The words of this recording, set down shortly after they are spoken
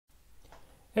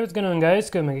Hey, what's going on, guys?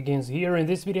 Coming again here. In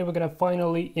this video we're gonna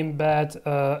finally embed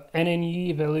NNUE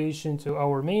evaluation to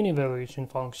our main evaluation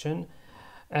function.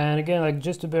 And again, like,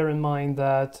 just to bear in mind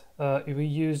that if we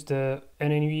use the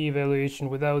NNUE evaluation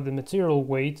without the material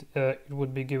weight, it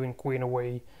would be giving Queen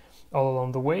away all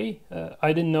along the way.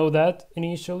 I didn't know that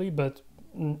initially, but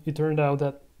it turned out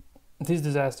that this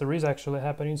disaster is actually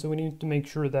happening, so we need to make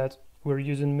sure that we're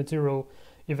using material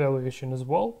evaluation as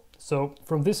well. So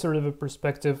from this sort of a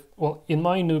perspective, well, in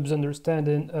my noob's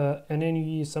understanding,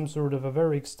 NNUE is some sort of a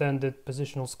very extended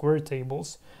positional square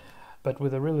tables, but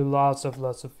with a really lots of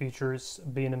features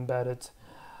being embedded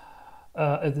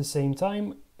at the same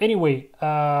time. Anyway,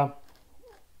 in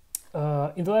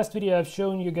the last video I've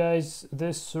shown you guys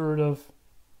this sort of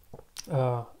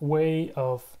way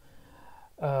of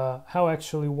how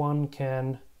actually one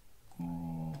can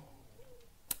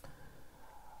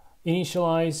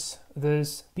initialize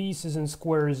this pieces and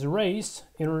squares arrays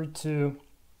in order to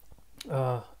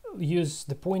use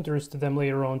the pointers to them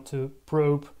later on to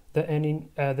probe the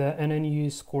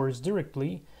NNUE scores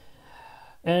directly.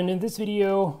 And in this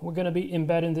video we're going to be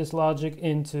embedding this logic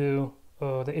into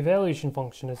the evaluation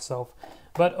function itself.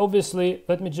 But obviously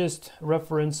let me just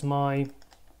reference my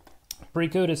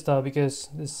pre-coded stuff, because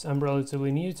I'm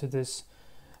relatively new to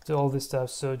all this stuff,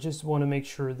 so just want to make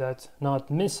sure that not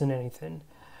missing anything.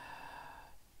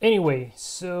 Anyway,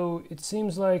 so it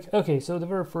seems like, okay, so the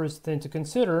very first thing to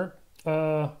consider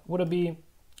would be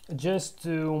just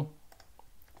to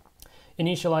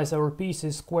initialize our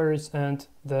pieces, squares, and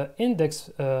the index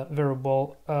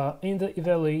variable in the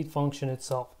evaluate function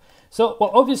itself. So, well,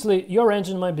 obviously your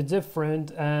engine might be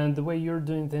different and the way you're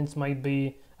doing things might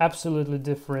be absolutely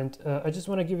different. I just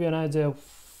want to give you an idea of,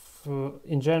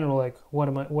 in general, like what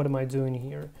am I doing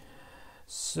here.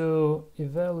 So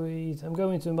evaluate, I'm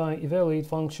going to my evaluate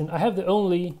function. I have the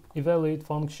only evaluate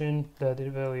function that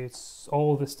evaluates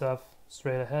all the stuff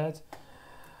straight ahead.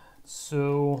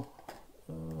 So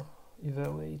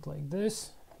evaluate like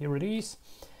this, here it is.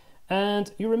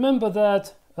 And you remember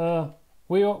that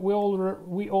we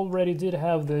already did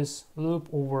have this loop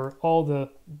over all the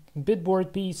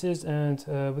bitboard pieces, and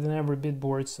within every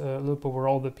bitboards loop over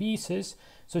all the pieces.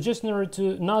 So just in order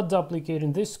to not duplicate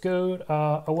in this code,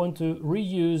 I want to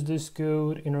reuse this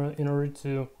code in order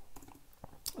to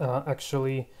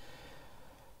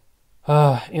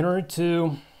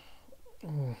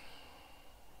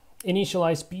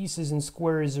initialize pieces and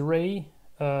squares array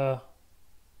along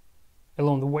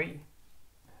the way.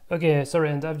 Okay,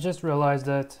 sorry, and I've just realized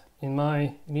that in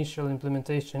my initial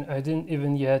implementation I didn't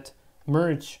even yet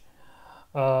merge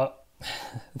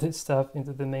this stuff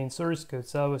into the main source code,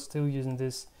 so I was still using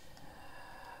this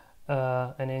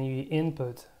NNUE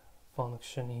input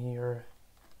function here.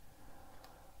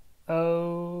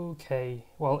 Okay,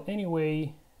 well,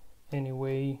 anyway,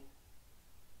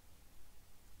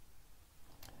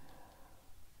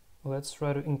 let's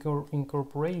try to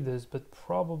incorporate this, but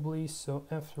probably, so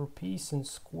after piece and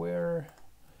square.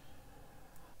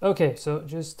 Okay, so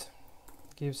just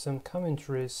give some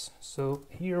commentaries. So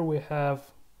here we have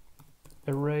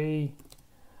array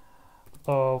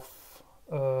of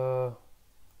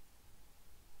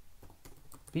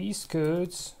piece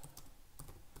codes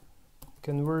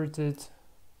converted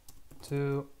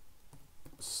to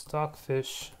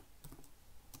stockfish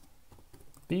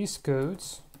piece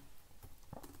codes.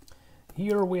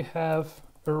 Here we have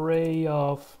array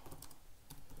of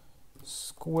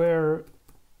square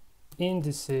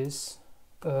indices.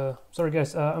 Sorry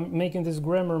guys, I'm making this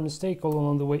grammar mistake all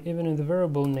along the way, even in the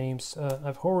variable names.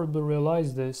 I've horribly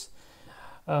realized this.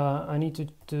 I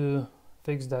need to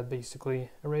fix that,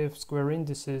 basically. Array of square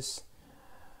indices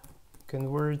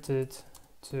converted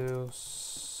to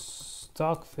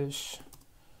stockfish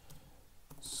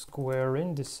square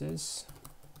indices.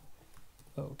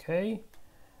 Okay.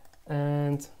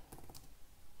 And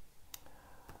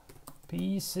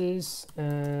pieces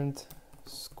and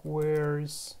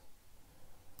squares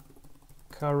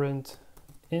current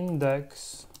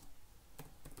index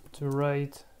to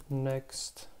write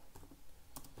next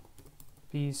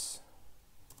piece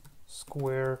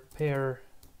square pair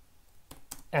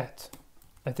at.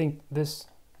 I think this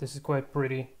is quite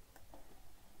pretty.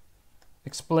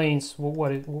 Explains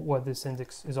what this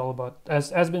index is all about,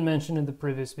 as has been mentioned in the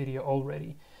previous video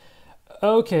already.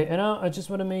 Okay, and now I just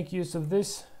want to make use of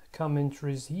this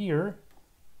commentaries here.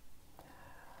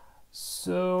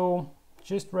 So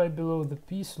just right below the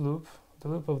piece loop, the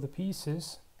loop of the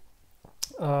pieces,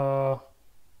 copy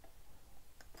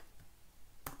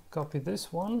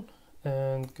this one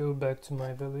and go back to my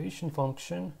evaluation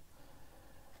function.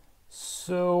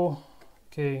 So,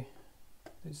 okay,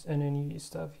 this NNUE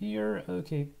stuff here.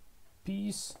 Okay,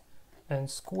 piece and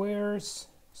squares,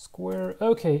 square.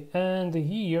 Okay, and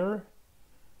here,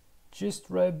 just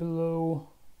right below,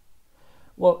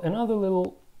 well, another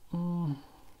little, well,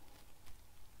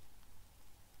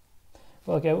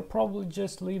 okay, I would probably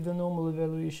just leave the normal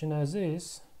evaluation as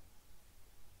is.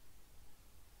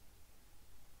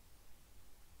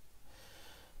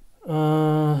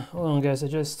 Hold on, guys.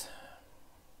 As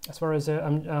far as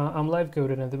I'm live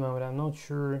coded at the moment. I'm not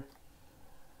sure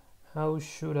how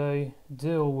should I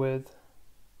deal with.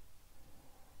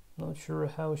 Not sure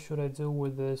how should I deal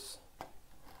with this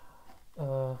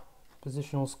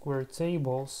positional square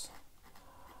tables.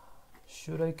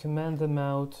 Should I comment them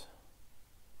out?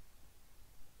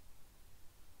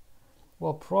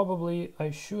 Well, probably I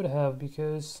should have,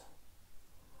 because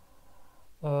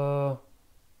as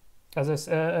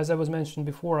I was mentioned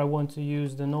before, I want to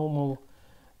use the normal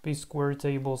p-square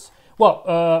tables.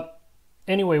 Well,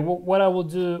 anyway, what I will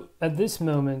do at this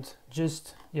moment,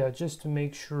 just to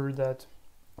make sure that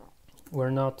we're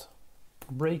not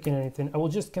breaking anything, I will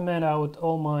just comment out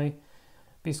all my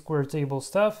p-square table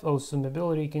stuff, also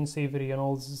mobility, concavidity, and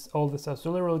all this stuff.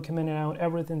 So literally commenting out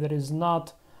everything that is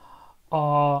not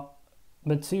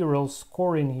material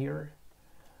scoring here,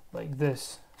 like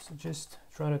this. So just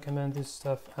try to comment this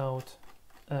stuff out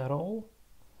at all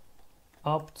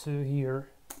up to here.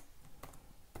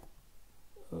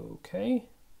 Okay.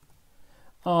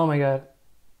 Oh my god,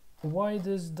 why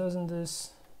doesn't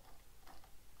this?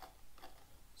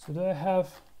 So do I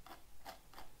have?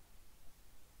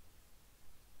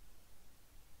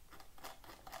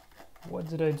 What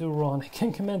did I do wrong? I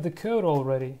can comment the code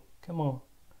already. Come on.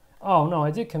 Oh no,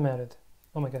 I did comment it.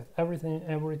 Oh my god, everything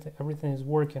is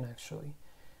working actually.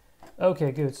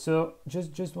 Okay, good. So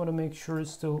just want to make sure it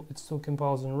still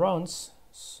compiles and runs.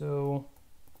 So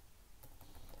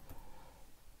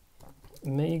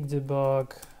make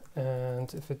debug,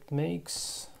 and if it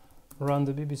makes, run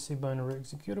the BBC binary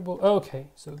executable. Okay,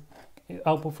 so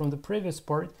output from the previous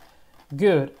part.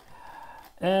 Good.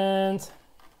 And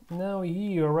now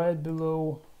here, right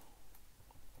below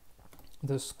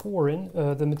the scoring,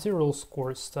 the material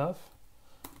score stuff,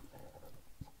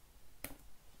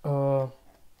 so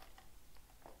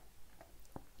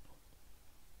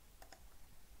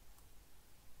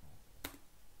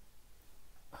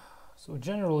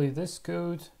generally this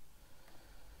code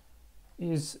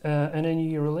is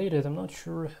NNUE related. I'm not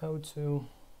sure how to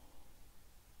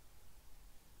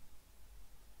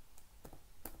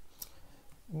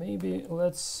maybe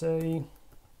let's say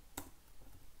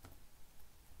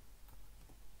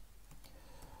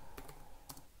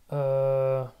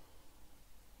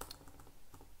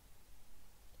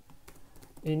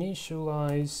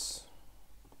initialize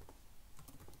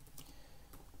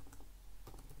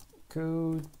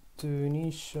code to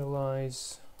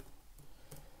initialize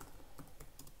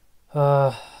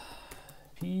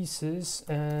pieces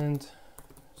and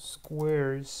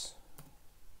squares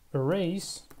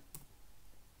arrays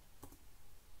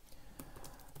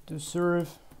to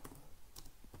serve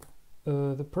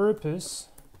the purpose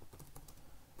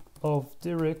of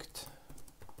direct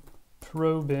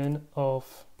probing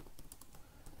of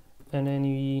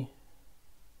NNUE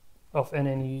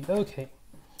Okay,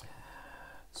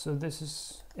 so this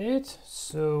is it.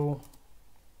 So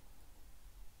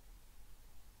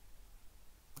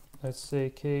let's say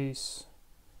case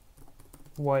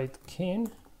white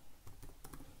kin.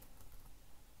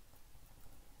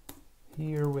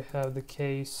 Here we have the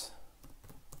case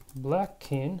black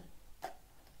kin,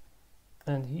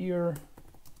 and here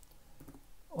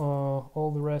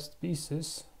all the rest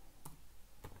pieces,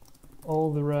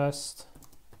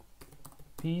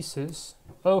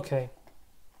 Okay,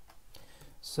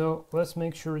 so let's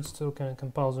make sure it still kind of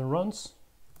compiles and runs.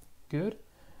 Good.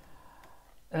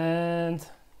 And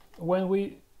when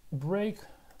we break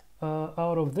out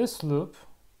of this loop,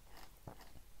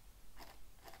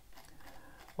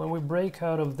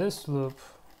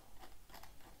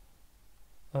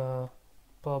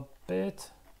 pop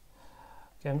bit.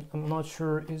 Okay, I'm not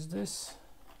sure, is this?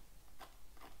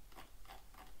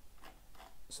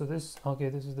 So this, okay,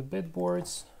 this is the bit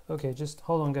boards. Okay, just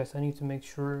hold on guys, I need to make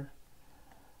sure.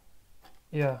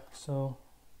 Yeah, so,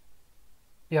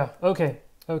 yeah, okay.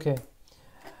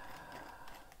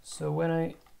 So when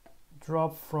I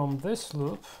drop from this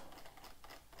loop,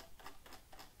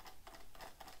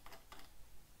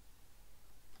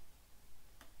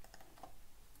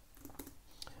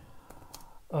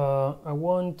 I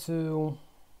want to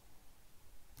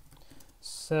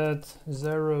set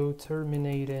 0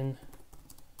 terminating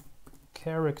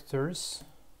characters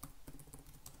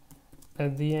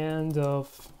at the end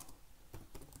of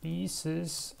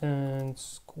pieces and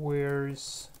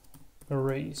squares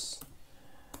arrays.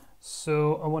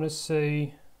 So I want to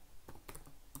say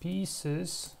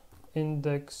pieces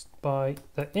indexed by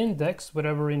the index,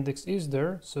 whatever index is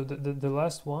there, so the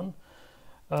last one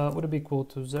would be equal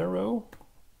to 0,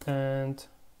 and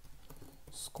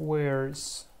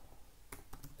squares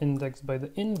indexed by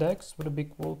the index would be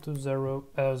equal to 0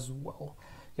 as well.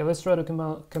 Yeah, let's try to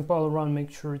compile around, make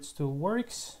sure it still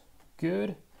works.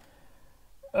 Good.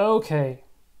 Okay,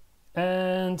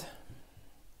 and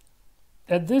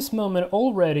at this moment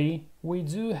already we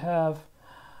do have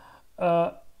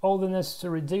all the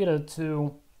necessary data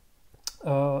to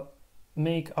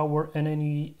make our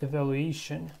NNUE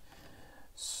evaluation.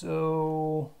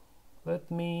 So let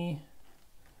me,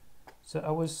 so I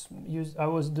was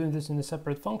doing this in a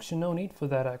separate function, no need for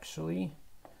that actually.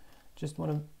 Just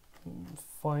want to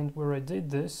find where I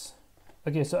did this.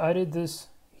 Okay, so I did this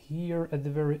here at the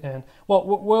very end. Well,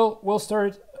 we'll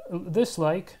start this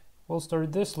like,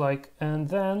 and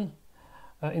then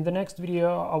in the next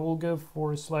video I will go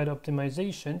for slide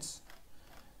optimizations,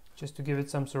 just to give it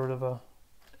some sort of a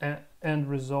end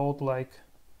result, like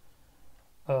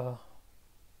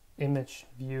image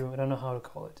view, I don't know how to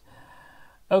call it.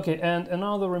 Okay, and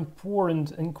another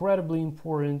important, incredibly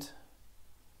important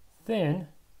thing,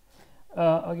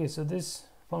 okay, so this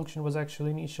function was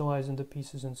actually initializing the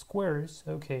pieces and squares.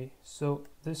 Okay, so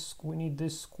this, we need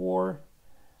this score,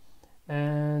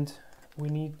 and we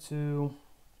need to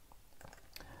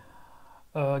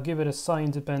give it a sign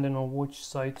depending on which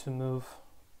side to move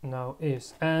now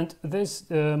is. And this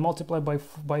multiplied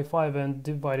by 5 and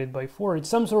divided by 4, it's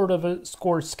some sort of a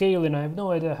score scale, and I have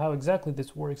no idea how exactly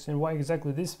this works and why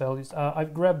exactly this values.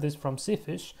 I've grabbed this from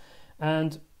Stockfish,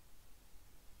 and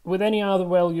with any other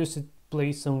values it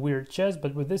plays some weird chess,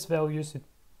 but with this values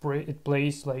it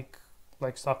plays like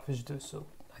Stockfish do. So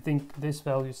I think this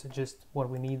values are just what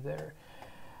we need there.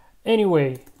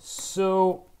 Anyway,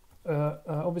 so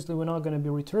obviously we're not going to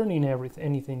be returning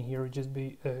anything here, just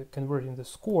be converting the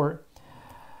score.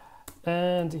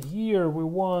 And here we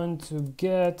want to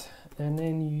get an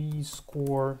NNUE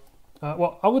score,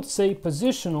 well, I would say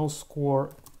positional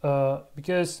score,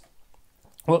 because,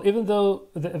 well, even though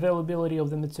the availability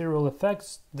of the material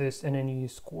affects this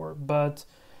NNUE score, but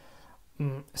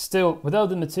still, without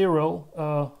the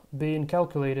material being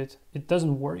calculated, it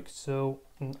doesn't work. So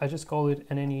I just call it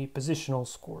an NNUE positional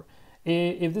score.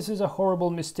 If this is a horrible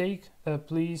mistake,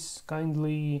 please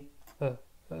kindly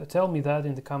tell me that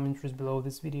in the commentaries below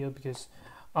this video, because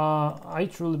I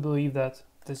truly believe that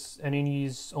this NNUE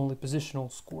is only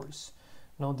positional scores,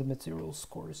 not the material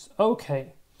scores.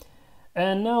 Okay,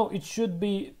 and now it should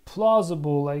be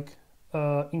plausible, like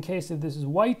in case if this is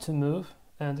y to move,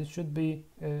 and it should be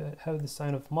have the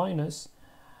sign of minus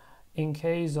in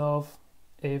case of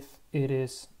if it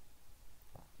is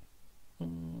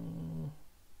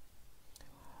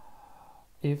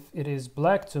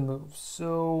black to move.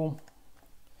 So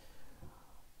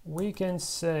we can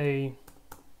say,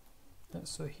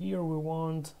 so here we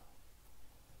want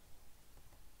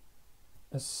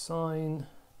assign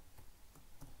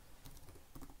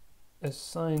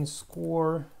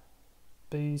score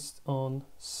based on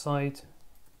side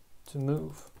to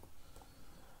move.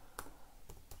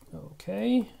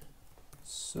 Okay,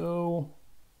 so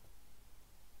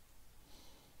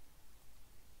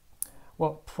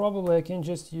well, probably I can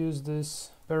just use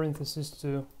this parenthesis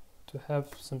to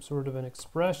have some sort of an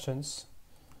expressions.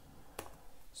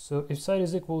 So if side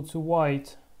is equal to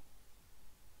white,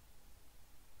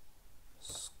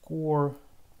 score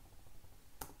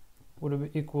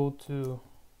would be equal to,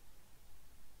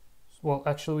 well,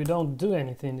 actually we don't do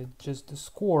anything, it's just the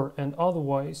score, and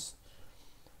otherwise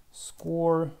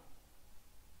score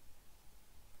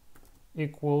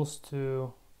equals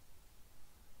to,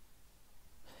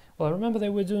 well, I remember they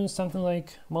were doing something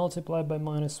like multiply by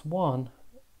 -1,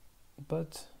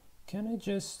 but can I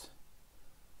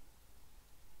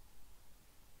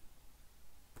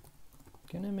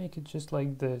make it just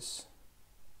like this?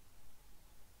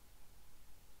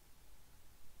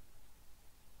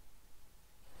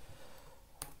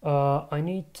 I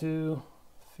need to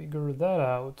figure that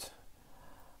out.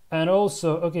 And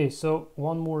also, okay, so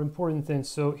one more important thing.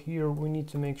 So here we need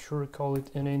to make sure to call it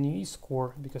an NNUE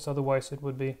score, because otherwise there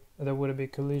would be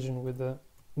collision with the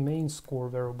main score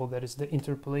variable, that is the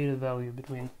interpolated value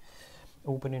between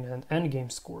opening and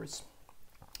endgame scores.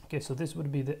 Okay, so this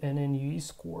would be the NNUE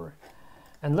score.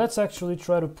 And let's actually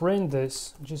try to print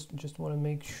this. Just want to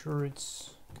make sure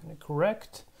it's kind of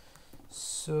correct.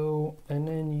 So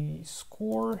NNUE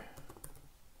score,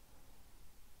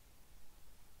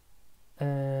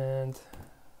 and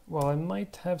well, I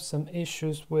might have some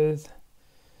issues with,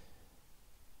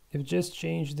 if just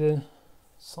change the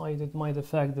side, it might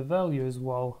affect the value as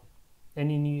well.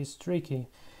 NNUE is tricky.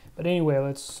 But anyway,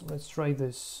 let's try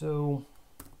this. So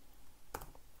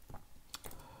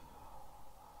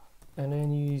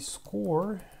NNUE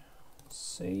score,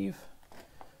 save.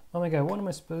 Oh my god, what am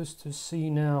I supposed to see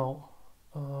now?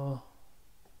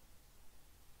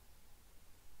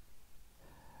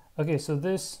 Okay, so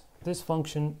this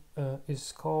function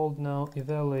is called now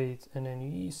evaluate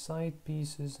NNUE side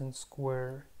pieces and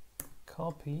square.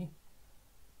 Copy.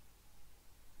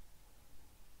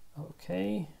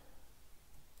 Okay.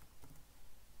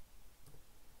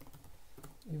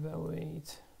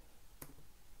 Evaluate.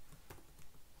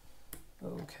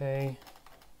 Okay.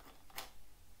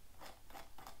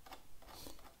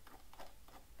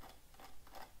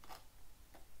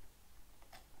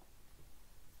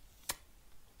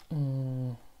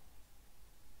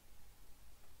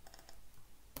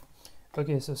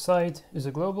 Okay, so site is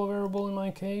a global variable in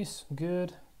my case.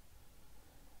 Good.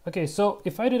 Okay, so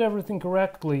if I did everything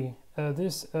correctly,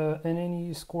 this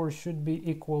NNUE score should be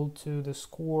equal to the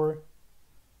score.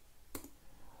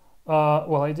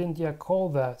 Well, I didn't yet call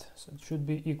that, so it should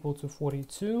be equal to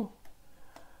 42.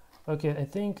 Okay, I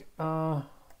think I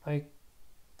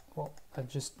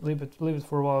just leave it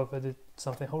for a while if I did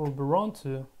something horribly wrong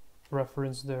to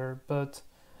reference there, but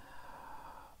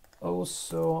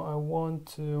also I want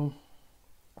to,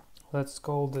 let's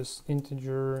call this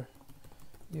integer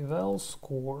eval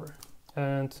score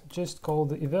and just call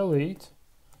the evaluate.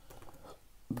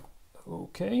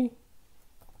 Okay.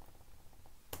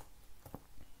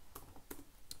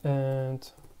 And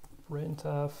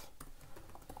printf.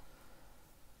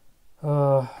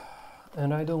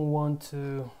 And I don't want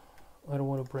to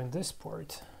print this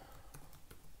part.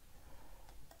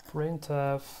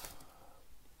 Printf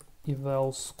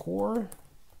eval score.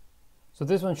 So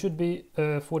this one should be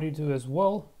 42 as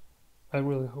well. I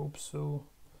really hope so.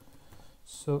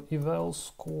 So eval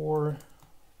score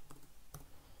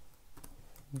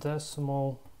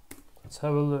decimal. Let's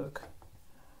have a look.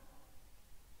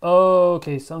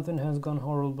 Okay, something has gone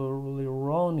horribly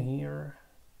wrong here.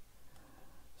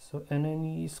 So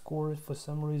NNUE score for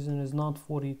some reason is not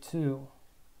 42.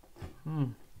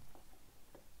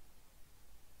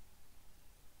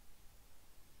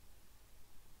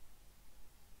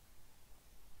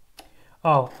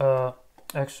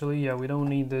 Actually, yeah, we don't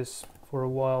need this for a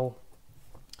while.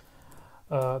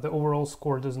 The overall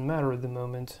score doesn't matter at the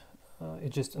moment.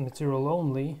 It's just a material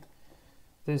only.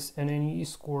 This NNUE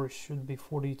score should be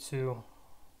 42.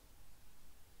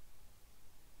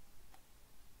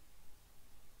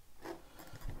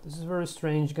 This is very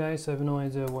strange, guys. I have no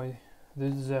idea why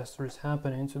this disaster is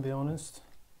happening, to be honest.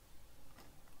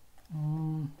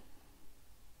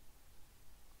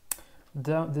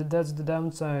 That's the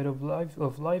downside of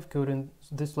live code and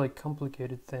this like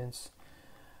complicated things.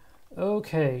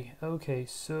 Okay,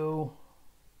 so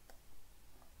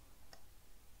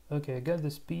okay, I got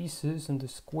these pieces and the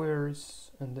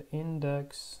squares and the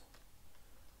index.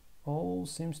 All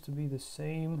seems to be the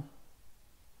same.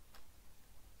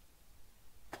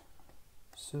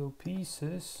 So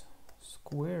pieces,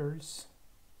 squares.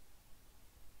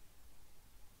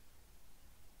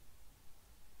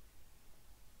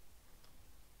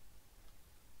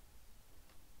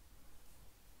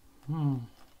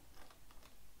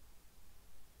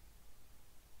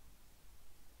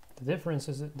 The difference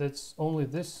is that that's only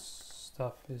this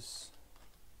stuff is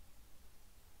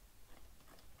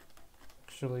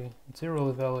actually material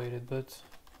evaluated, but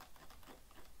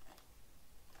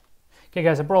okay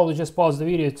guys, I probably just paused the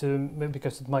video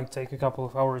because it might take a couple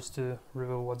of hours to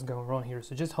reveal what's going on here,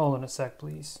 so just hold on a sec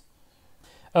please.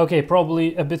 Okay,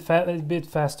 probably a bit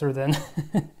faster than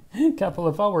a couple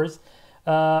of hours.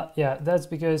 Yeah, that's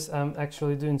because I'm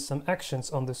actually doing some actions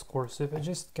on this course. So if I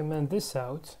just comment this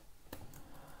out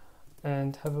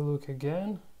and have a look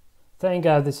again. Thank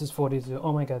God this is 42.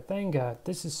 Oh my God, thank God.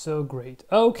 This is so great.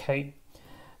 Okay,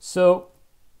 so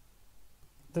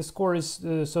the score is,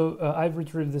 I've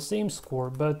retrieved the same score,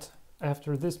 but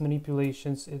after this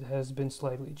manipulations, it has been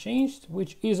slightly changed,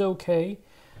 which is okay.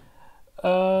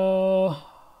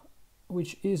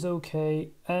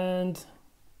 And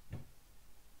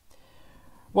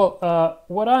well,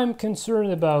 what I'm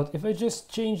concerned about, if I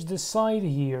just change the side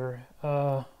here,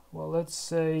 well, let's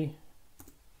say,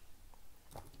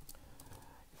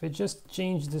 if I just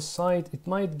change the side, it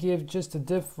might give just a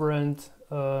different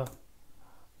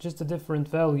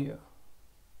value.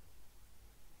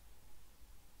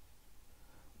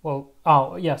 Well,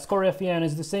 oh yeah, score FEN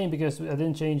is the same because I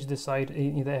didn't change the side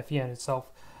in the FEN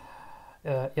itself.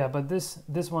 Yeah, but this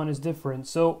one is different,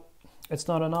 so it's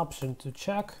not an option to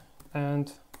check,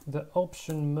 and the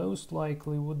option most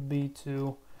likely would be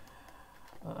to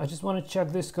I just want to check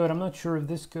this code. I'm not sure if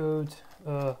this code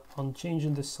on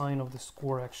changing the sign of the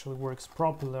score actually works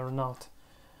properly or not.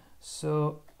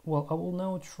 So, well, I will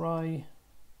now try.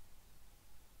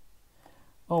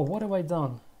 Oh, what have I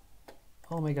done?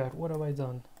 Oh my god, what have I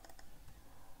done?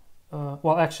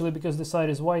 Well, actually, because the side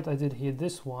is white, I did hit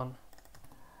this one.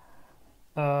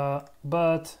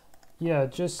 But yeah,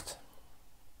 just,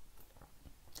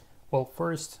 well,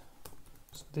 first,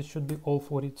 so this should be all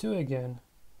 42 again,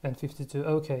 and 52,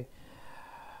 okay.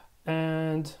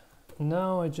 And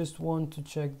now I just want to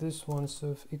check this one,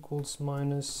 so if equals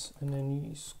minus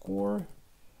NNUE score,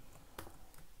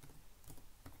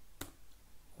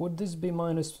 would this be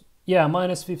minus, yeah,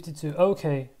 minus 52,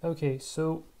 okay,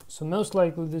 so most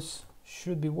likely this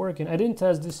should be working. I didn't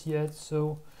test this yet,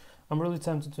 so I'm really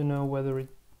tempted to know whether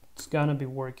it's gonna be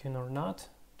working or not,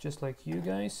 just like you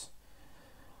guys.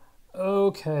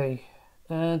 Okay,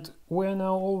 and we're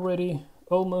now already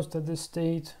almost at the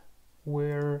state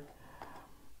where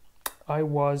I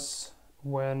was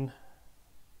when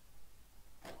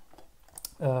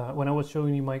I was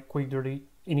showing you my quick dirty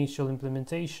initial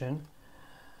implementation.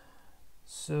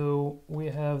 So we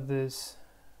have this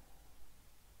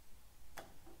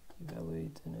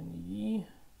evaluate NNUE.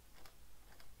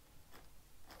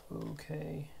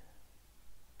 Okay.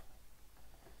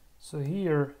 So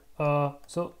here,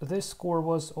 so this score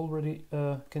was already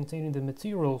containing the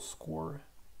material score.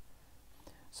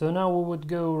 So now we would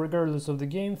go regardless of the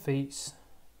game phase.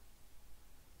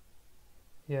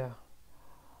 Yeah.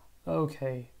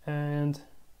 Okay, and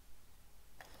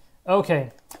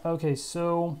okay,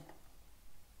 so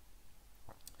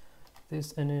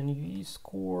this NNUE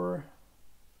score.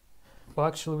 Well,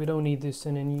 actually, we don't need this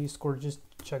NNUE score. Just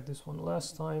check this one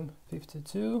last time.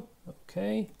 52.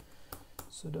 Okay.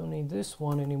 So don't need this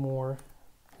one anymore.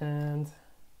 And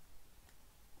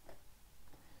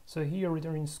so here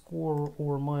returning score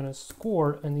or minus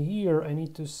score, and here I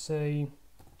need to say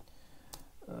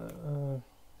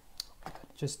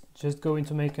just going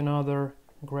to make another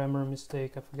grammar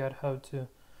mistake. I forgot how to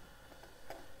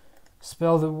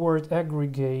spell the word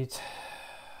aggregate.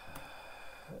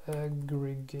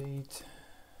 Aggregate.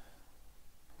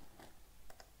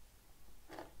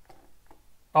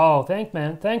 Oh,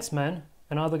 thanks man.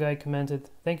 Another guy commented,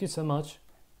 thank you so much.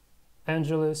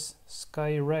 Angeles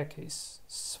Skyrakis.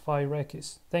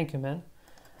 Thank you, man.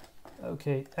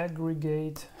 Okay,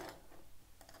 aggregate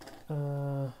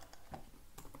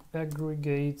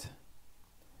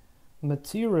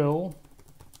material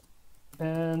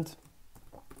and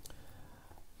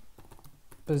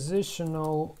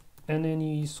positional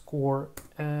NNUE score,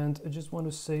 and I just want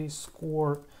to say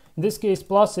score, in this case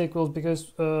plus equals,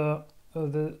 because the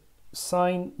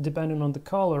sign depending on the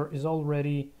color is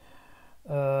already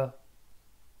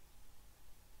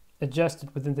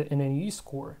adjusted within the NNUE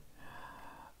score.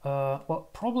 Well,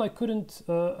 probably I couldn't,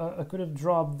 I could have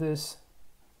dropped this,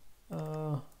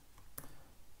 but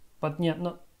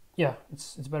yeah,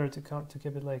 it's better to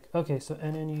keep it like, okay, so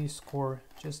NNUE score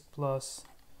just plus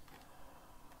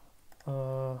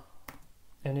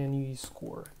NNUE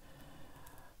score.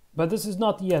 But this is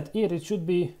not yet it. It should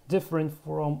be different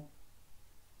from,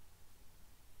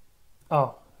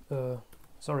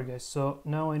 sorry guys. So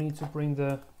now I need to bring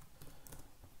the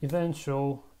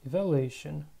eventual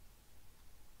evaluation,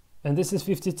 and this is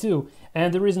 52.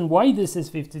 And the reason why this is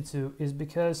 52 is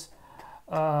because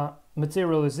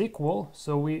material is equal,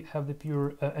 so we have the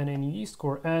pure NNUE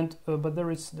score, and but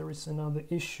there is another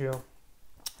issue.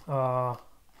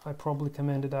 I probably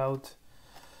commented out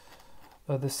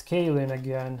the scaling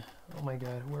again. Oh my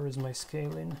god, where is my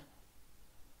scaling?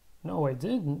 No, I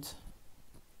didn't.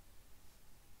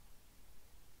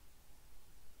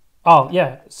 Oh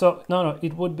yeah, so no,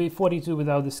 it would be 42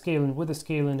 without the scaling. With the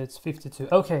scaling it's 52.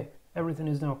 Okay, everything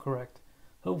is now correct,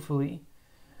 hopefully.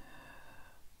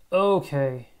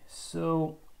 Okay,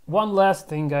 so one last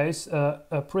thing guys,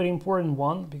 a pretty important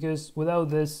one, because without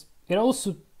this it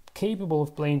also capable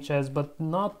of playing chess, but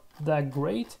not that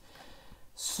great.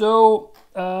 So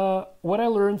what I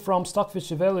learned from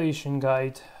Stockfish evaluation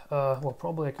guide, well,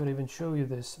 probably I could even show you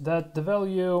this, that the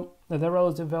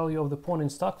relative value of the pawn in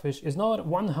Stockfish is not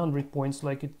 100 points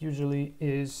like it usually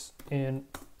is in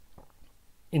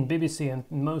BBC and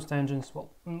most engines.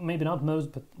 Well, maybe not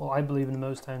most, but well, I believe in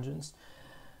most engines.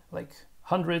 Like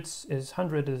 100 is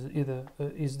either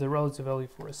is the relative value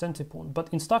for a centipawn, but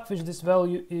in Stockfish this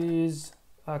value is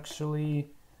actually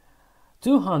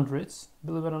 200s,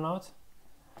 believe it or not.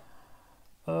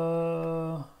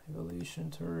 Evaluation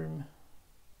term.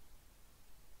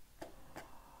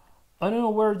 I don't know,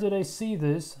 where did I see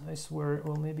this? I swear,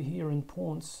 well, maybe here in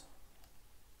pawns.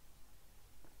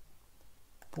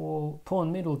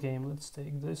 pawn middle game. Let's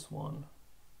take this one.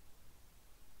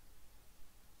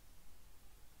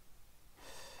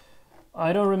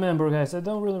 I don't remember, guys. I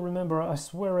don't really remember. I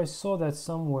swear I saw that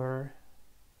somewhere.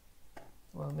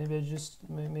 Well, maybe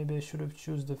I should have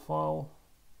choose the file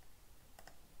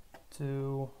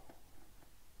to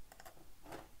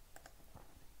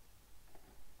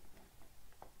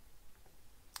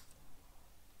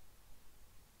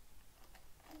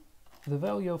the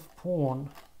value of pawn.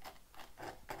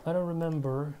 I don't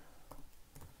remember.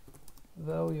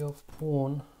 Value of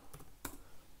pawn.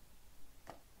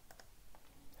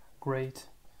 Great.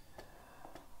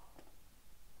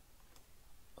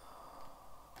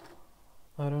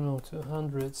 I don't know,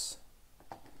 200s.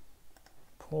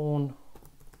 Pawn.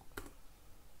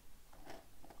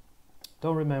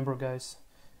 Don't remember, guys.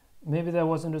 Maybe that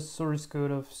wasn't the source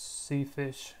code of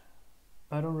Cfish.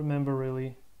 I don't remember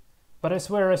really. But I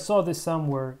swear I saw this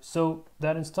somewhere. So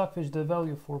that in Stockfish the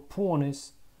value for pawn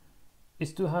is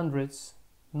 200s,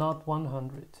 not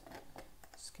 100.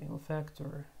 Scale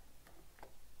factor.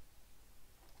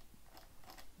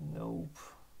 Nope.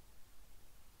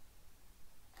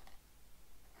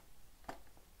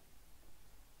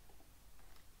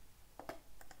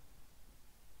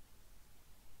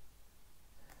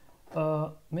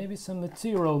 Maybe some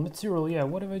material, yeah.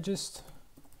 What if I just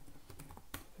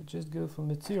go for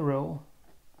material,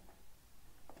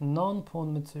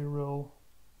 non-pawn material.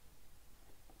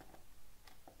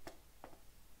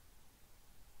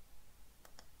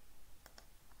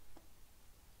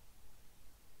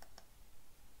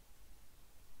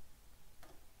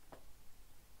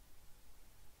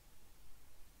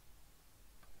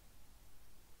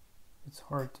 It's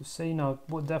hard to say now.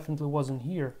 What definitely wasn't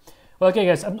here. Well, okay,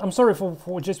 guys, I'm sorry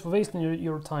for just wasting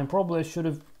your time. Probably I should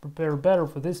have prepared better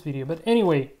for this video. But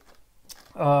anyway,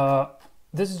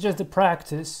 this is just the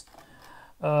practice,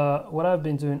 what I've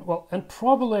been doing. Well, and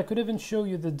probably I could even show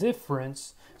you the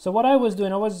difference. So what I was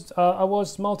doing, I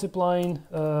was multiplying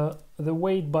the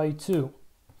weight by 2,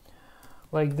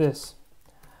 like this.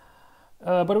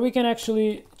 But we can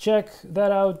actually check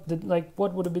that out, like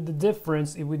what would be the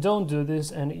difference if we don't do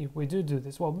this and if we do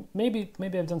this. Well, maybe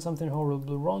I've done something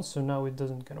horribly wrong, so now it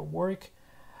doesn't gonna work.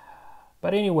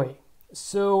 But anyway,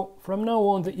 so from now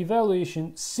on the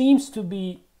evaluation seems to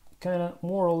be kind of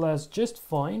more or less just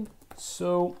fine.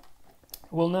 So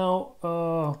we'll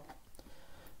now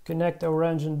connect our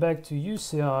engine back to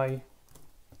UCI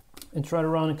and try to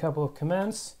run a couple of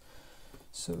commands.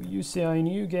 So UCI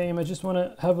new game, I just want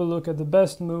to have a look at the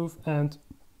best move and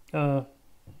the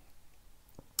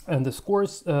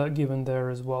scores given there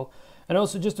as well. And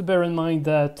also just to bear in mind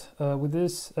that with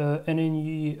this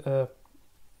NNUE,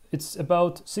 it's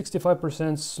about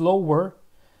 65% slower.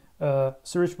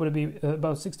 Search would be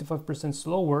about 65%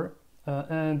 slower,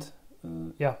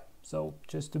 yeah, so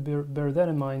just to bear that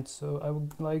in mind. So I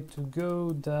would like to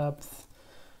go depth,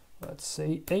 let's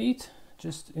say 8,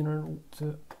 just in order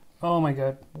to... Oh my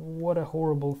god, what a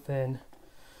horrible thing.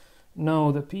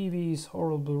 No, the PV is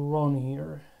horribly wrong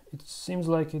here. It seems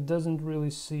like it doesn't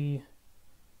really see,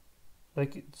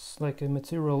 like it's like a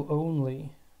material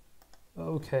only.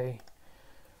 Okay.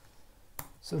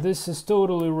 So this is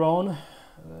totally wrong.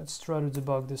 Let's try to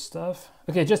debug this stuff.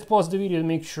 Okay, just pause the video to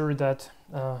make sure that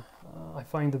I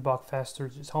find the bug faster.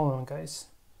 Just hold on, guys.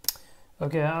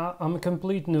 Okay, I'm a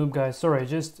complete noob, guys. Sorry, I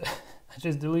just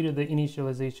deleted the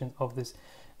initialization of this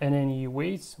NNUE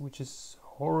weights, which is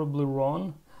horribly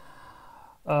wrong,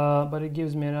 but it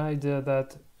gives me an idea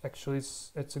that actually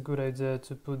it's a good idea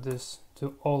to put this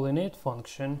to all init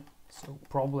function. So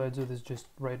probably I do this just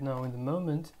right now in the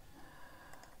moment.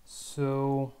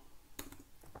 So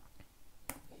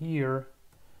here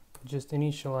just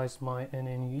initialize my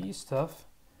NNUE stuff.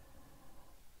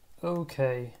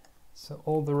 Okay, so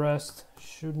all the rest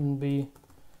shouldn't be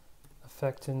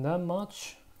affecting that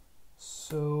much.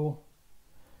 So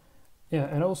yeah,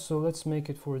 and also let's make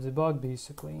it for debug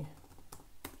basically.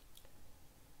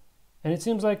 And it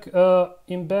seems like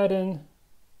embedding,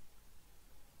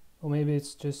 or maybe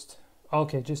it's just,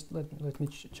 okay, just let me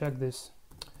check this.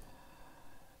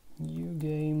 New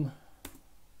game,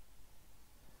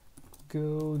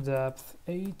 go depth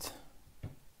 8.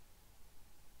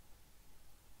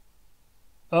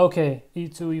 Okay,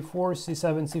 E2, E4,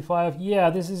 C7, C5. Yeah,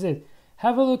 this is it.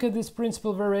 Have a look at this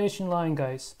principal variation line,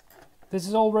 guys. This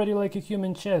is already like a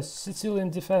human chess,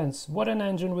 Sicilian defense. What an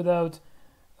engine without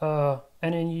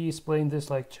NNUE playing this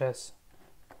like chess.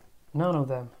 None of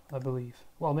them, I believe.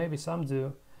 Well, maybe some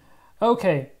do.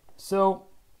 Okay, so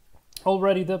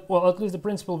already well, at least the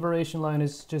principal variation line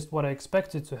is just what I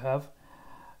expected to have.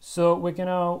 So we can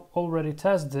now already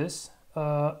test this.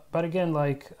 but again,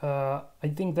 like I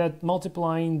think that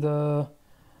multiplying the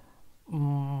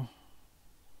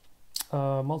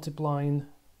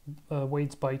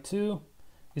weights by 2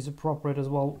 is appropriate as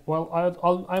well.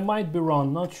 Well, I might be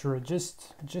wrong, not sure.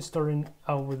 Just starting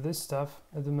out with this stuff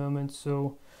at the moment.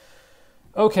 So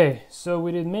okay, so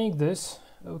we did make this.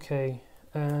 Okay,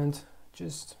 and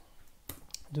just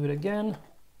do it again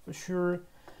for sure.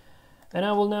 And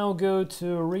I will now go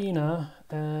to Arena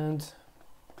and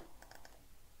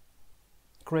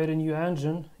create a new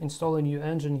engine, install a new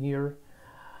engine here,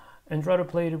 and try to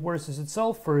play it versus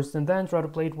itself first, and then try to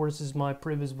play it versus my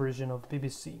previous version of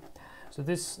BBC. So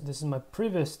this is my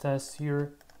previous test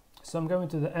here. So I'm going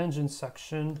to the engine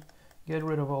section, get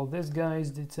rid of all this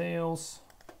guys, details.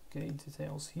 Okay,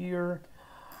 details here.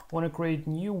 Want to create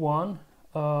new one,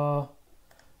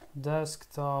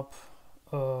 desktop,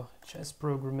 chess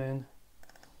programming,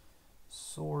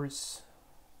 source,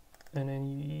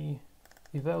 NNUE,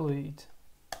 evaluate,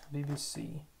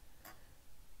 BBC,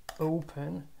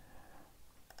 open.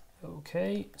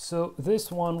 Okay, so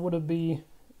this one would be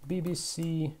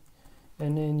BBC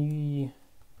NNUE,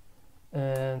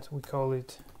 and we call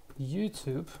it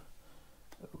YouTube.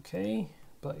 Okay,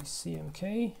 by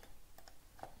CMK,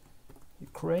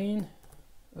 Ukraine.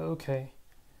 Okay,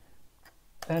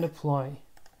 and apply.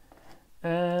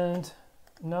 And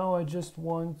now I just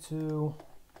want to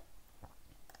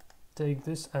take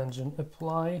this engine,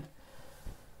 apply.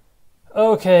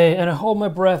 Okay, and I hold my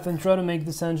breath and try to make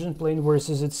this engine play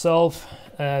versus itself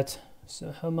at,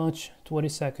 so how much? 20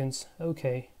 seconds.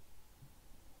 Okay.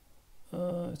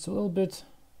 It's a little bit,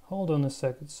 hold on a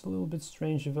sec, it's a little bit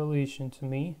strange evaluation to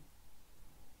me.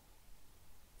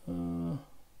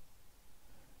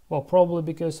 Well, probably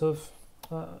because of,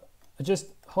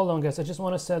 hold on guys, I just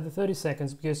want to set the 30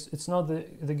 seconds because it's not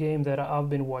the game that I've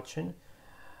been watching.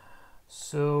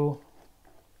 So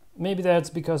maybe that's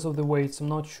because of the weights, I'm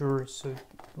not sure, so it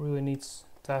really needs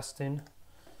testing,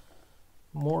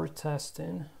 more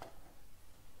testing.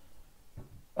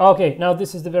 Okay, now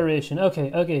this is the variation.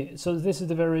 Okay, so this is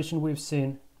the variation we've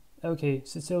seen. Okay,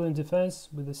 Sicilian defense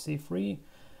with the C3,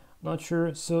 not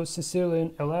sure, so Sicilian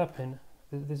Alapin,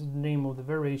 this is the name of the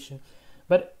variation.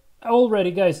 But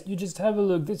already guys, you just have a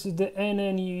look, this is the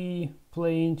NNUE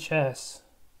playing chess.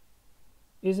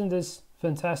 Isn't this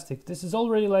fantastic? This is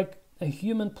already like a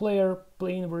human player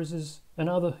playing versus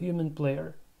another human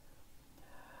player.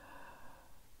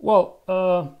 Well,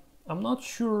 I'm not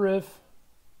sure if,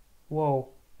 whoa,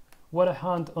 what a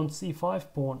hunt on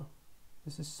C5 pawn.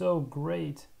 This is so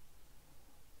great.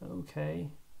 Okay,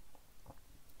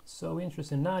 so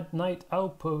interesting. Knight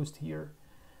outpost here.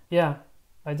 Yeah,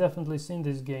 I definitely seen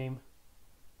this game.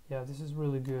 Yeah, this is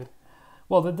really good.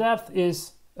 Well, the depth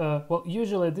is, well,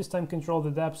 usually at this time control the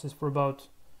depth is for about,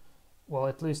 well,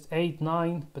 at least 8,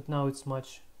 9, but now it's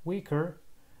much weaker.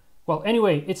 Well,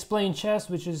 anyway, it's playing chess,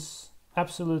 which is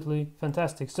absolutely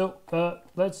fantastic. So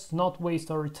let's not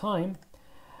waste our time.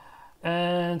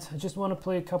 And I just want to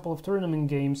play a couple of tournament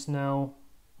games now.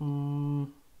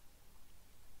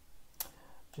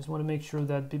 Just want to make sure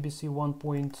that BBC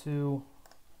 1.2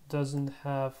 doesn't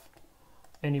have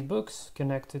any books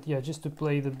connected. Yeah, just to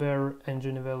play the bare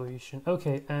engine evaluation.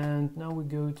 Okay, and now we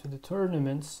go to the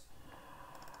tournaments.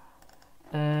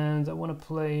 And I want to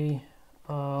play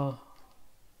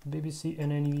BBC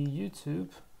NNUE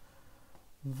YouTube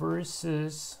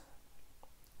versus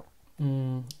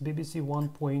BBC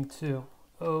 1.2.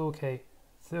 Okay,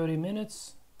 30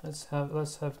 minutes. Let's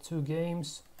have 2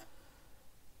 games,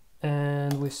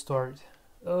 and we start.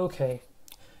 Okay,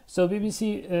 so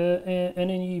BBC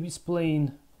NNUE is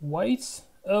playing whites.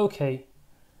 Okay,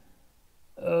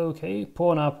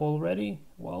 pawn up already.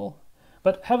 Well,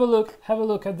 but have a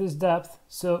look at this depth.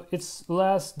 So it's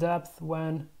less depth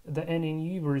when the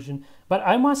NNUE version, but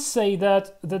I must say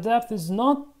that the depth is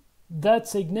not that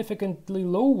significantly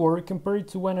lower compared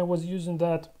to when I was using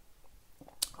that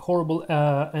horrible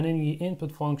NNUE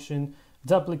input function,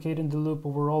 duplicating the loop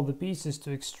over all the pieces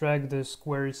to extract the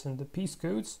squares and the piece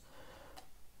codes.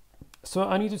 So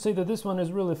I need to say that this one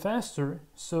is really faster.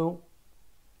 So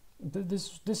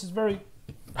this is very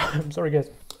I'm sorry guys,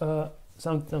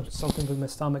 something with my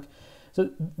stomach.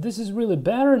 So this is really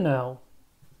better now,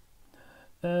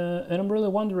 and I'm really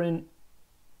wondering,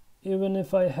 even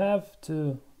if I have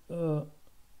to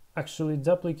actually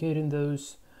duplicating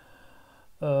those,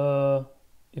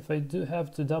 if I do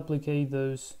have to duplicate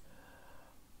those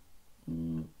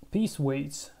piece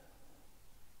weights,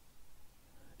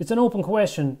 it's an open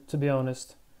question, to be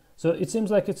honest. So it seems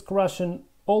like it's crashing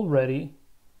already,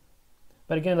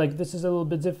 but again, like, this is a little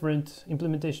bit different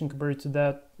implementation compared to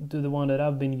the one that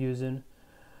I've been using.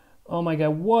 Oh my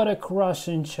god, what a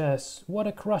crushing chess. What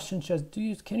a crushing chess.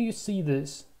 Can you see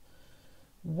this?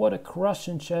 What a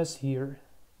crushing chess here.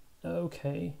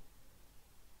 Okay.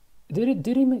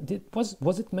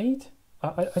 Was it mate?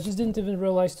 I just didn't even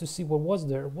realize to see what was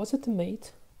there. Was it a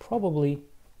mate? Probably.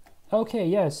 Okay,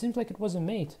 yeah, it seems like it was a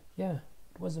mate. Yeah,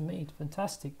 it was a mate.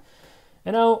 Fantastic.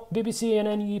 And now BBC and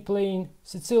NNUE playing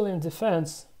Sicilian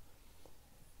defense.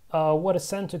 What a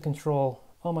center control.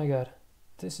 Oh my god.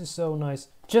 This is so nice.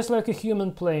 Just like a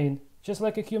human playing. Just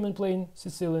like a human playing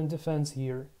Sicilian defense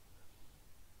here.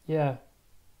 Yeah.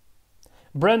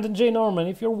 Brandon J. Norman,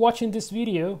 if you're watching this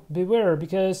video, beware,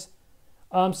 because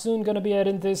I'm soon gonna be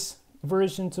adding this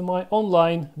version to my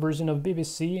online version of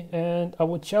BBC, and I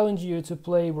would challenge you to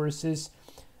play versus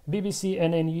BBC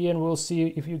and NNUE, and we'll see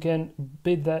if you can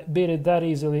beat it that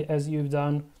easily as you've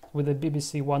done with the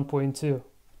BBC 1.2.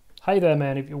 Hi there,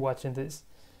 man, if you're watching this.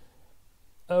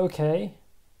 Okay.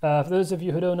 For those of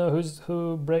you who don't know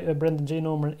who Brandon J.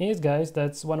 Norman is, guys,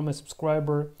 that's one of my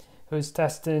subscribers who's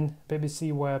testing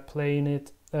BBC while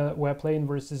playing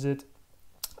versus it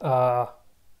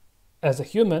as a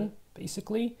human,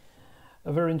 basically.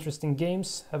 A very interesting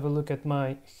games. Have a look at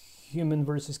my human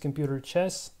versus computer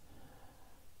chess.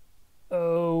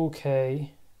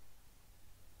 Okay.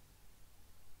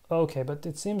 Okay, but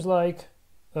it seems like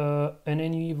an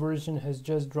NNUE version has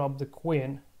just dropped the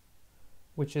queen,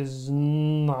 which is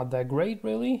not that great,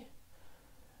 really.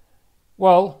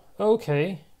 Well,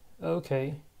 okay.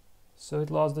 So it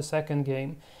lost the second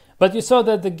game. But you saw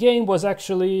that the game was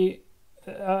actually,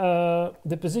 the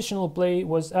positional play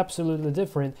was absolutely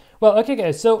different. Well, okay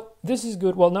guys, so this is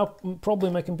good. Well, now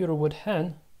probably my computer would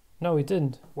hang. No, it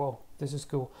didn't. Whoa, this is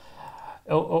cool.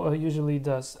 Oh, usually it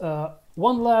does.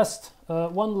 One last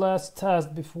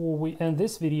task before we end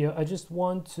this video. I just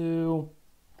want to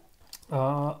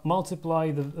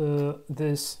multiply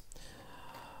this.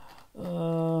 I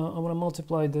want to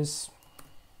multiply this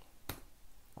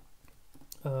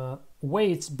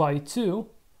weights by 2.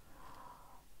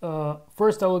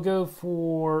 First I will go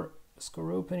for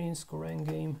score opening, score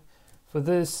endgame. For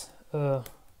this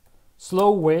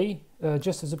slow way,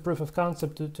 just as a proof of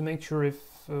concept to make sure if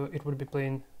it would be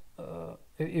playing,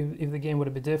 if the game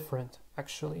would be different,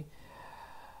 actually.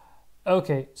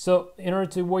 Okay, so in order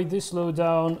to avoid this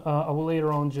slowdown, I will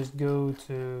later on just go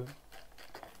to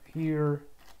here.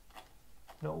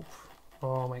 Nope.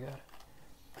 Oh my god.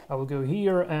 I will go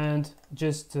here and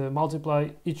just multiply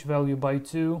each value by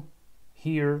 2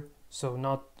 here,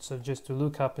 so just to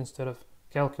look up instead of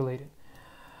calculating.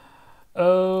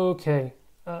 Okay,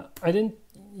 I didn't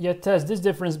yet test this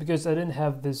difference because I didn't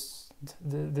have this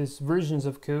versions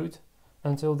of code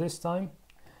until this time.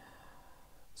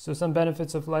 So some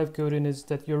benefits of live coding is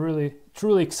that you're really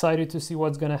truly excited to see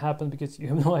what's gonna happen because you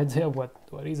have no idea what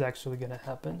is actually gonna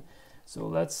happen. So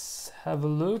let's have a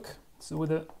look. So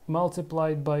with a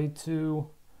multiplied by 2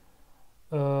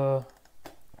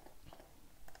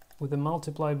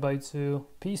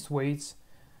 piece weights,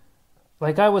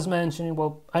 like I was mentioning,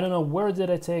 well, I don't know where did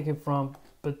I take it from,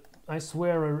 but I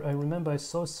swear I remember I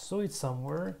saw it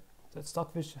somewhere that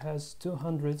Stockfish has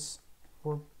 200s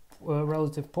for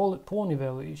relative pawn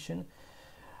evaluation.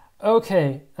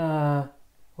 Okay,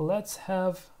 let's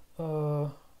have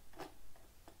no,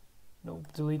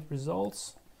 delete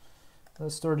results.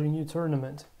 Let's start a new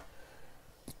tournament.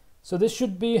 So this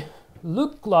should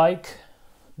look like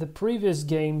the previous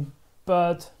game,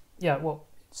 but yeah, well,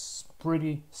 it's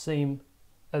pretty same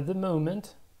at the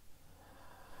moment.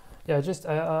 Yeah,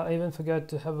 I even forgot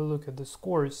to have a look at the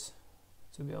scores,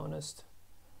 to be honest.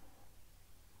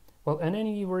 Well,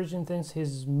 NNUE version thinks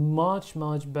he's much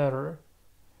better.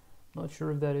 Not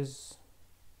sure if that is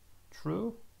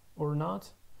true or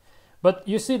not. But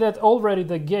you see that already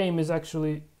the game is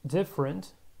actually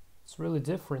different. It's really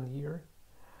different here.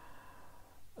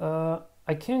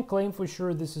 I can't claim for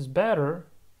sure this is better.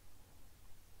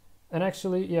 And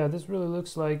actually, yeah, this really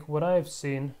looks like what I've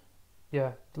seen.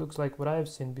 Yeah, it looks like what I've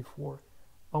seen before.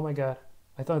 Oh my god.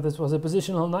 I thought this was a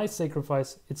positional knight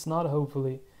sacrifice. It's not,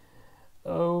 hopefully.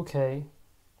 Okay.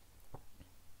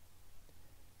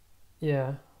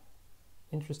 Yeah.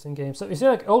 Interesting game. So you see,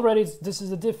 like already this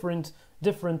is a different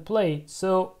play.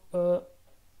 So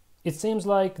it seems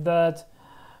like that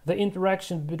the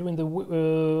interaction between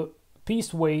the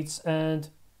piece weights and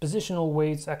positional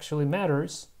weights actually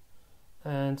matters,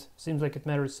 and seems like it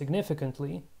matters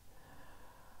significantly.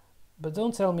 But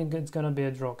don't tell me it's gonna be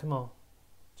a draw. Come on,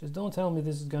 just don't tell me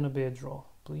this is gonna be a draw,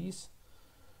 please.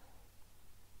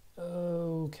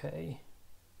 Okay.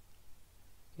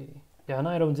 Yeah,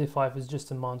 knight on d5 is just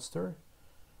a monster.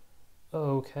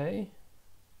 Okay.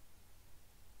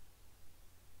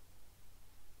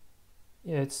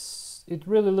 Yeah, it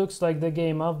really looks like the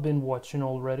game I've been watching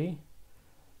already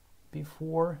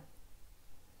before.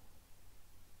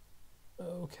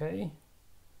 Okay.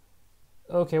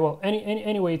 Okay, well,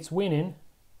 anyway, it's winning.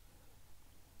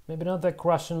 Maybe not that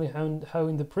crushingly how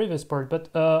in the previous part, but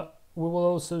we will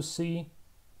also see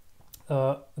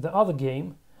the other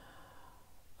game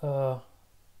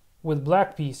with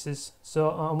black pieces. So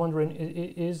I'm wondering,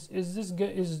 is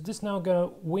this now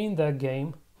gonna win that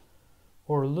game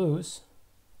or lose?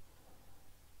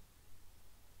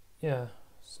 Yeah,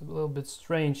 it's a little bit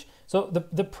strange. So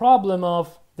the problem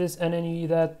of this NNUE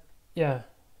that, yeah,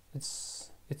 it's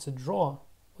a draw.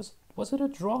 Was it a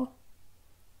draw?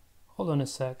 Hold on a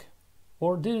sec.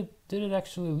 Or did it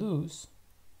actually lose?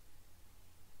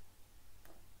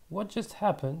 What just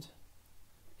happened?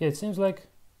 Yeah, it seems like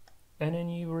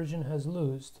NNUE version has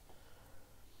lost.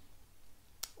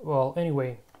 Well,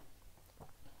 anyway.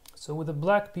 So with the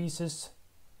black pieces,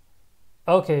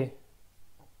 okay.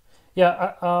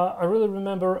 Yeah, I really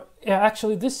remember. Yeah,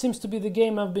 actually, this seems to be the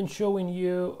game I've been showing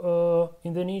you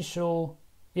in the initial.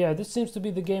 Yeah, this seems to be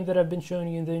the game that I've been showing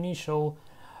you in the initial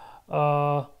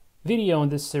video in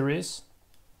this series.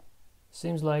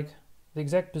 Seems like the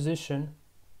exact position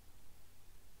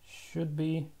should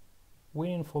be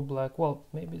winning for black. Well,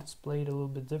 maybe it's played a little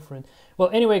bit different. Well,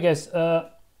 anyway, guys,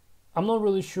 I'm not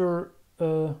really sure.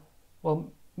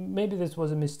 Well, maybe this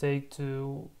was a mistake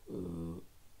to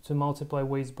multiply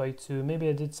weights by 2. Maybe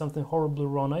I did something horribly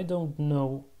wrong. I don't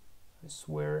know. I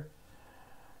swear.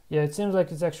 Yeah, it seems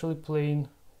like it's actually playing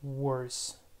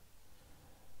worse.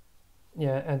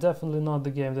 Yeah, and definitely not the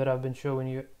game that I've been showing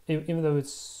you, even though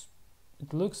it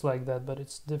looks like that, but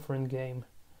it's a different game.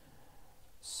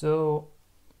 So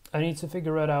I need to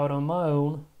figure it out on my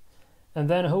own, and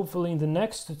then hopefully in the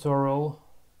next tutorial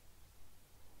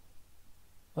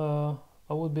I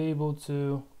will be able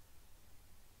to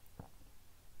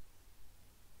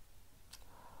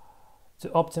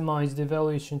optimize the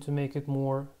evaluation to make it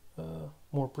more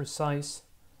precise.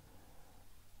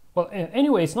 Well,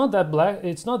 anyway, it's not that black.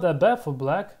 It's not that bad for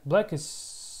black. Black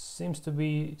seems to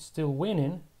be still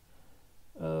winning.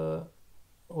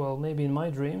 Well, maybe in my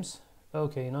dreams.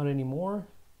 Okay, not anymore.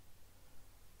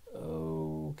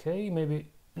 Okay,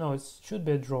 maybe no. It should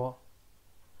be a draw.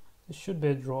 It should be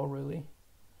a draw, really.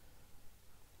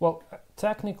 Well,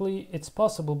 technically it's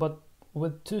possible, but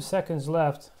with 2 seconds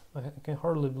left, I can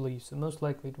hardly believe. So most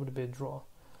likely it would be a draw.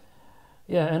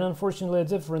 Yeah, and unfortunately a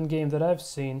different game that I've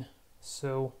seen.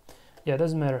 So yeah, it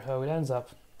doesn't matter how it ends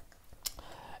up.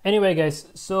 Anyway, guys,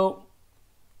 so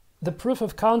the proof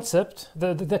of concept,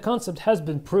 the concept has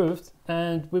been proved,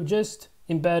 and we've just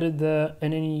embedded the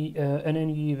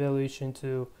NNUE evaluation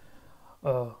to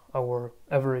our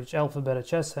average alpha beta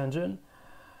chess engine.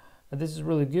 And this is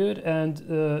really good, and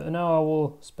now I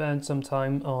will spend some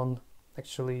time on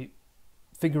actually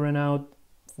figuring out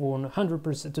for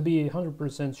 100% to be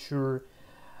 100% sure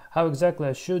how exactly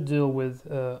I should deal with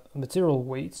material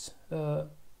weights,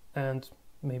 and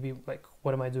maybe like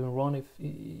what am I doing wrong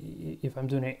if I'm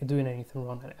doing anything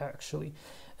wrong actually.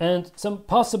 And some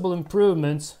possible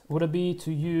improvements would be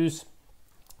to use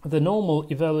the normal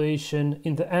evaluation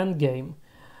in the end game,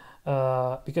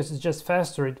 because it's just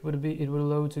faster. It would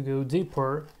allow to go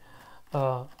deeper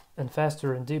and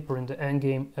faster and deeper in the end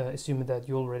game, assuming that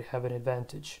you already have an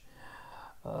advantage.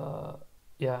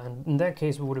 Yeah, and in that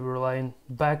case we would be relying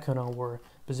back on our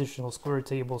positional square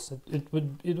tables. It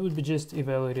would be just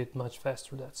evaluated much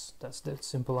faster. That's the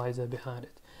simple idea behind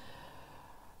it.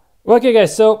 Okay,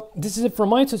 guys, so this is it from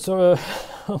my tutorial.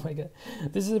 Oh my god,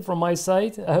 this is it from my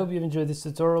side. I hope you've enjoyed this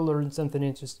tutorial, learned something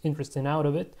interesting out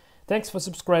of it. Thanks for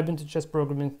subscribing to Chess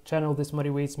Programming channel. This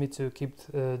motivates me to keep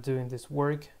doing this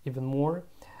work even more.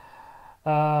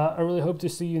 I really hope to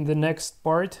see you in the next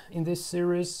part in this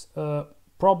series.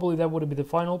 Probably that would be the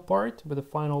final part with the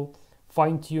final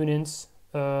fine-tunings,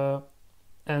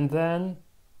 and then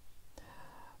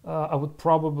I would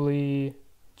probably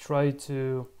try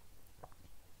to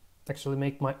actually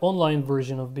make my online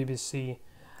version of BBC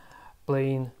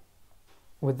playing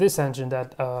with this engine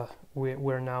that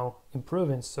we're now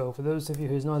improving. So for those of you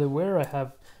who's not aware, I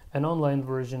have an online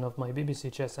version of my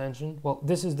BBC chess engine. Well,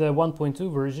 this is the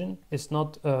 1.2 version. It's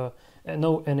not no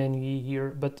NNUE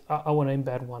here, but I want to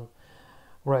embed one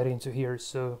right into here,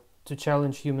 so to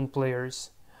challenge human players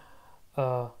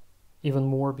even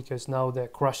more, because now they're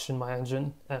crushing my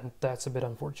engine, and that's a bit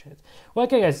unfortunate. Well,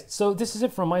 okay guys, so this is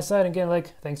it from my side. Again,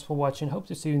 thanks for watching. Hope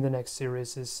to see you in the next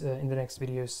series, in the next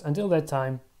videos. Until that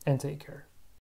time, and take care.